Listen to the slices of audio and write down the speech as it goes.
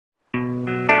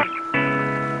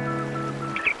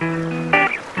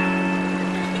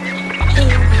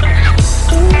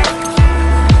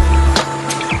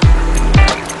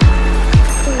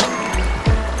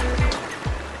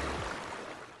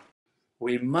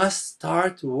must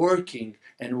start working.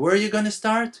 And where are you going to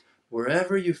start?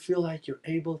 Wherever you feel like you're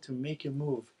able to make a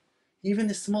move. Even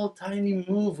a small tiny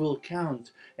move will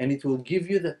count, and it will give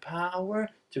you the power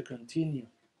to continue.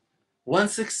 One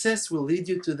success will lead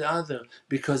you to the other,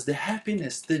 because the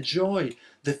happiness, the joy,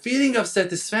 the feeling of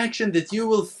satisfaction that you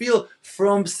will feel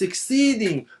from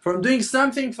succeeding, from doing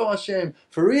something for Hashem,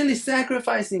 for really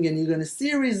sacrificing, and you're going to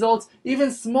see results,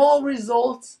 even small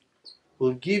results,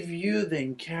 will give you the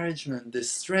encouragement, the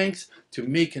strength to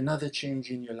make another change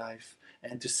in your life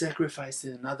and to sacrifice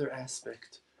in another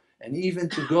aspect. And even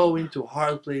to go into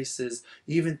hard places,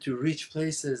 even to reach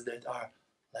places that are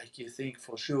like you think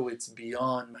for sure it's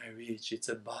beyond my reach, it's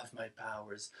above my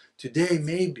powers. Today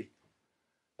maybe,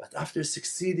 but after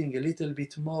succeeding a little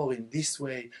bit more in this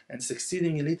way and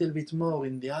succeeding a little bit more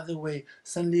in the other way,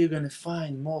 suddenly you're going to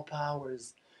find more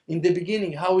powers. In the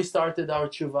beginning, how we started our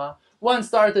tshuva, one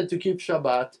started to keep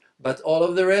Shabbat, but all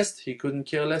of the rest he couldn't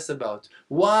care less about.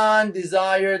 One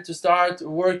desired to start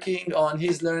working on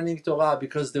his learning Torah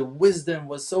because the wisdom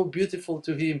was so beautiful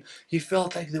to him. He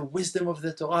felt like the wisdom of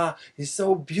the Torah is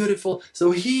so beautiful.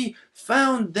 So he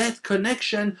found that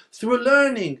connection through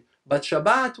learning. But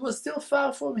Shabbat was still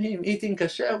far from him. Eating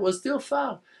kasher was still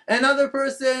far. Another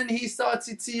person, he saw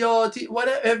tzitziot,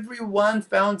 whatever. Everyone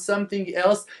found something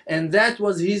else, and that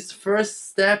was his first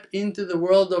step into the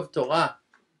world of Torah.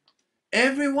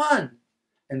 Everyone.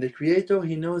 And the Creator,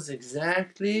 he knows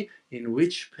exactly in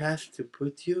which path to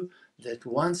put you, that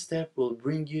one step will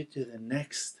bring you to the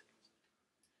next.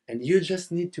 And you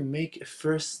just need to make a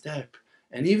first step.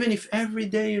 And even if every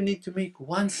day you need to make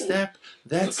one step,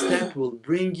 that step will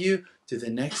bring you to the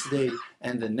next day.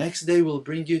 And the next day will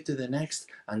bring you to the next,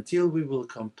 until we will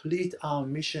complete our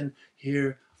mission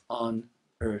here on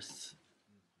earth.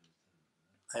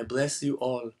 I bless you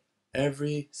all,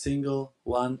 every single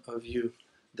one of you,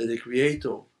 that the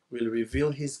Creator will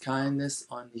reveal His kindness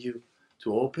on you,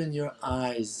 to open your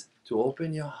eyes, to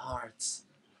open your hearts,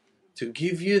 to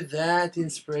give you that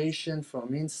inspiration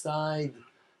from inside,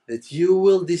 that you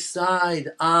will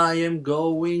decide, I am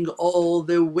going all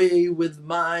the way with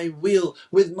my will,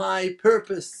 with my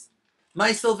purpose.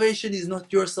 My salvation is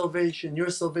not your salvation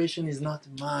is not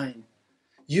mine.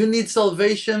 You need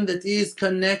salvation that is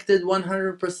connected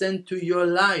 100% to your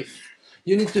life.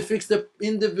 You need to fix the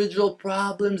individual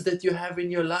problems that you have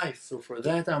in your life. So for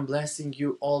that, I'm blessing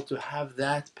you all to have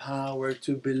that power,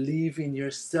 to believe in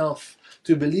yourself,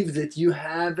 to believe that you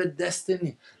have a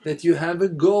destiny, that you have a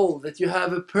goal, that you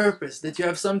have a purpose, that you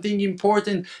have something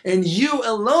important, and you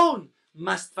alone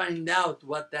must find out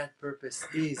what that purpose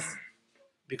is.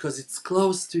 Because it's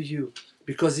close to you,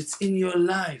 because it's in your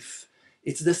life.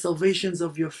 It's the salvations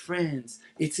of your friends.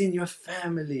 It's in your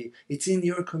family. It's in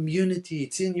your community.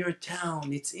 It's in your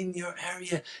town. It's in your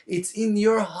area. It's in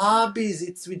your hobbies.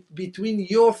 It's between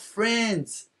your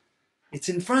friends. It's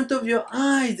in front of your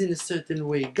eyes in a certain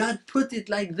way. God put it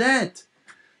like that.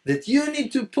 That you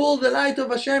need to pull the light of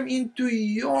Hashem into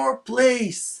your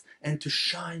place and to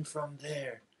shine from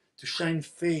there. To shine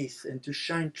faith and to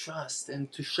shine trust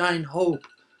and to shine hope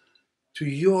to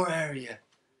your area.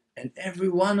 And every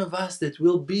one of us that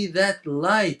will be that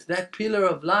light, that pillar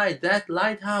of light, that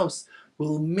lighthouse,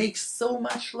 will make so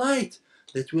much light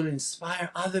that will inspire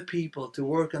other people to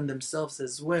work on themselves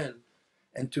as well,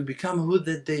 and to become who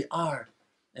that they are,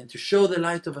 and to show the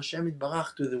light of Hashem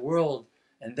Yitbarach to the world,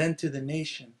 and then to the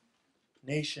nations.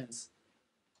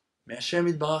 May Hashem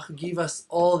Yitbarach give us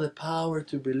all the power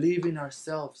to believe in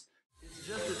ourselves. It's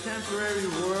just a temporary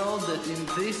world, that in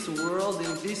this world,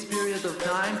 in this period of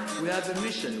time, we have a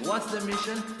mission. What's the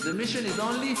mission? The mission is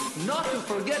only not to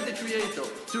forget the Creator,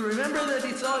 to remember that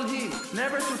it's all Him,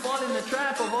 never to fall in the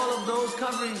trap of all of those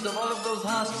coverings, of all of those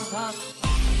husks.